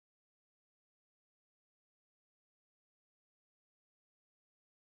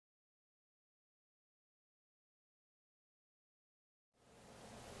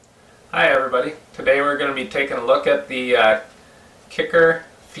Hi everybody. Today we're going to be taking a look at the Kicker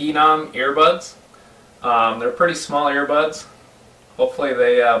Phemon Earbuds. They're pretty small earbuds. Hopefully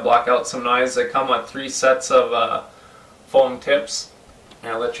they block out some noise. They come with 3 sets of foam tips.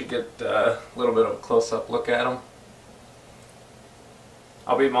 I'll let you get a little bit of a close-up look at them.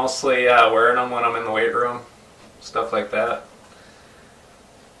 I'll be mostly wearing them when I'm in the weight room, stuff like that.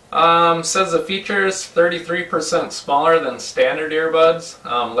 Says the features 33% smaller than standard earbuds,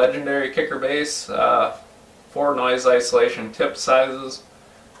 legendary kicker base, 4 noise isolation tip sizes,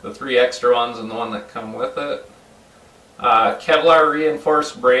 the 3 extra ones and the one that come with it. Kevlar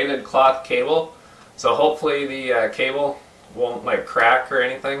reinforced braided cloth cable, so hopefully the cable won't like crack or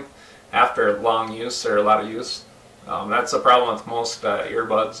anything after long use or a lot of use. That's the problem with most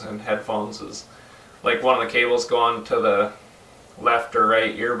earbuds and headphones, is like one of the cables going to the left or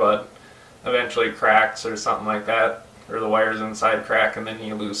right earbud eventually cracks or something like that, or the wires inside crack and then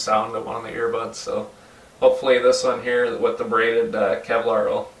you lose sound of one of the earbuds. So hopefully this one here with the braided Kevlar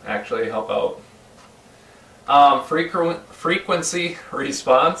will actually help out. Frequency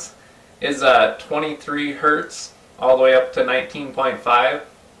response is 23 Hertz all the way up to 19.5.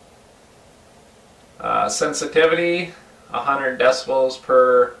 Sensitivity 100 decibels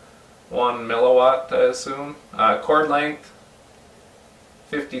per 1 milliwatt, I assume. Cord length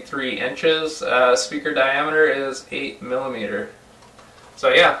 53 inches. Speaker diameter is 8 millimeter. So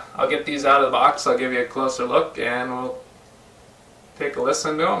yeah, I'll get these out of the box. I'll give you a closer look and we'll take a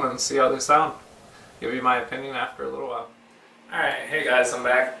listen to them and see how they sound. Give you my opinion after a little while. Alright, hey guys, I'm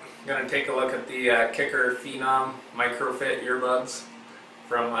back. I'm going to take a look at the Kicker Phemon Microfit Earbuds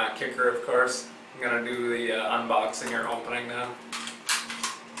from Kicker, of course. I'm going to do the unboxing or opening now.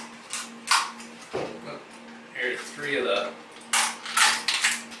 Here's 3 of the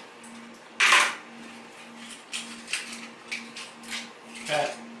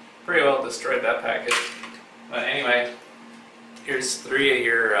pretty well destroyed that package. But anyway, here's 3 of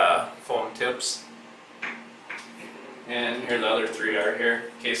your foam tips. And here the other 3 are here,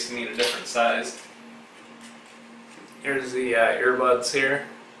 in case you need a different size. Here's the earbuds here.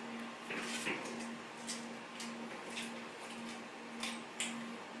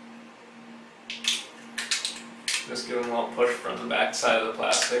 Just give them a little push from the back side of the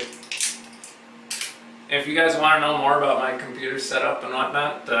plastic. If you guys want to know more about my computer setup and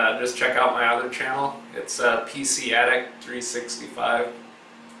whatnot, just check out my other channel. It's PC Addict 365.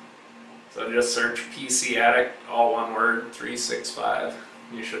 So just search PC Addict, all one word, 365.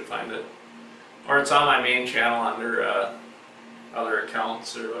 You should find it. Or it's on my main channel under other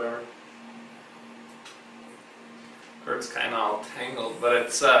accounts or whatever. Cord's kind of all tangled, but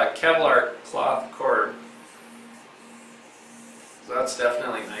it's Kevlar cloth cord. So that's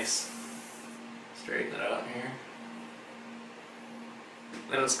definitely nice. Straighten it out here.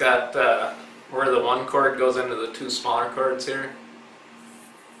 Then it's got where the one cord goes into the 2 smaller cords here.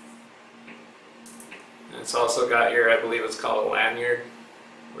 And it's also got your, I believe it's called a lanyard,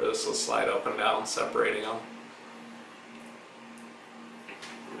 where this will slide up and down, separating them.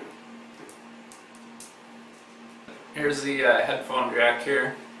 Here's the headphone jack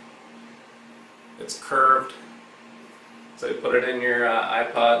here. It's curved, so you put it in your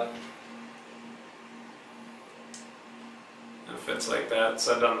iPod. It fits like that,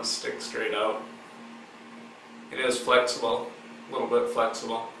 so it doesn't stick straight out. It is flexible, a little bit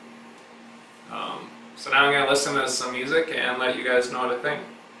flexible. So now I'm going to listen to some music and let you guys know what I think.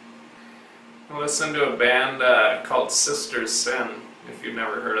 I listen to a band called Sister Sin, if you've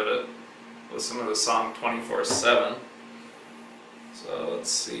never heard of it. Listen to the song 24/7. So let's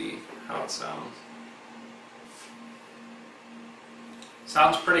see how it sounds.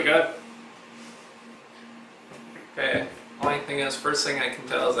 Sounds pretty good. Okay. Only thing is, first thing I can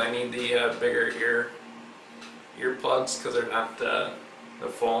tell is I need the bigger ear plugs, because they're not the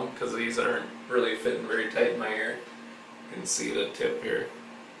foam, because these aren't really fitting very tight in my ear. You can see the tip here.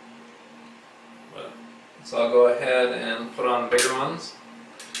 But, so I'll go ahead and put on bigger ones.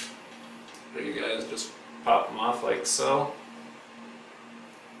 So you guys just pop them off like so.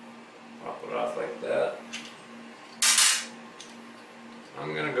 Pop it off like that.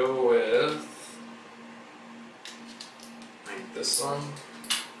 I'm gonna go with this one.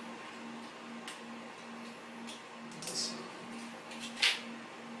 This one.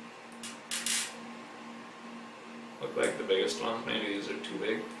 Look like the biggest ones. Maybe these are too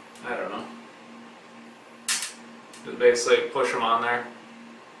big. I don't know. Just basically push them on there.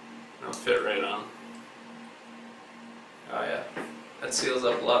 They'll fit right on. Oh yeah, that seals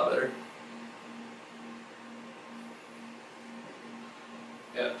up a lot better.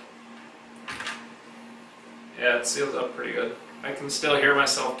 Yeah. Yeah, it seals up pretty good. I can still hear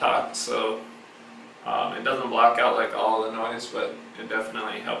myself talk, so it doesn't block out like all the noise, but it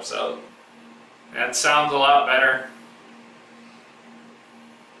definitely helps out. That sounds a lot better.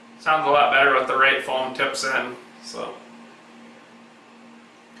 Sounds a lot better with the right foam tips in. So,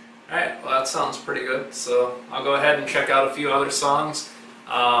 alright, well that sounds pretty good. So I'll go ahead and check out a few other songs,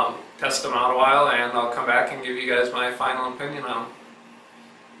 test them out a while, and I'll come back and give you guys my final opinion on them.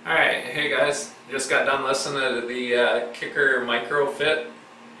 Alright, hey guys, just got done listening to the Kicker Microfit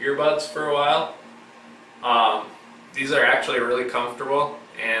Earbuds for a while. These are actually really comfortable,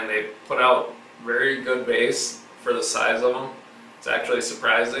 and they put out very good bass for the size of them. It's actually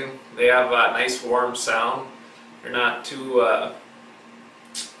surprising. They have a nice warm sound. They're not too,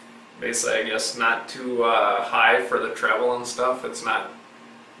 basically I guess, not too high for the treble and stuff. It's not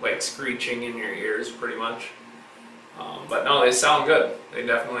like screeching in your ears pretty much. But no, they sound good. They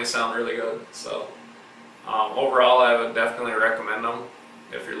definitely sound really good. So overall, I would definitely recommend them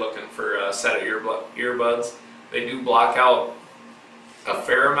if you're looking for a set of earbuds. They do block out a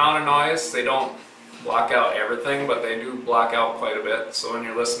fair amount of noise. They don't block out everything, but they do block out quite a bit. So when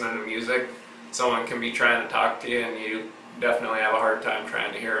you're listening to music, someone can be trying to talk to you and you definitely have a hard time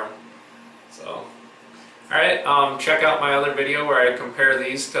trying to hear them. So, alright, check out my other video where I compare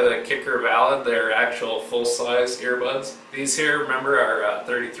these to the Kicker Valid, their actual full-size earbuds. These here, remember, are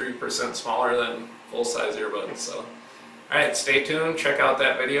 33% smaller than full-size earbuds. So, alright, stay tuned, check out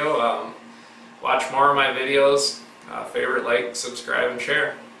that video, watch more of my videos, favorite, like, subscribe, and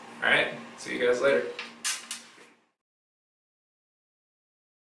share. Alright, see you guys later.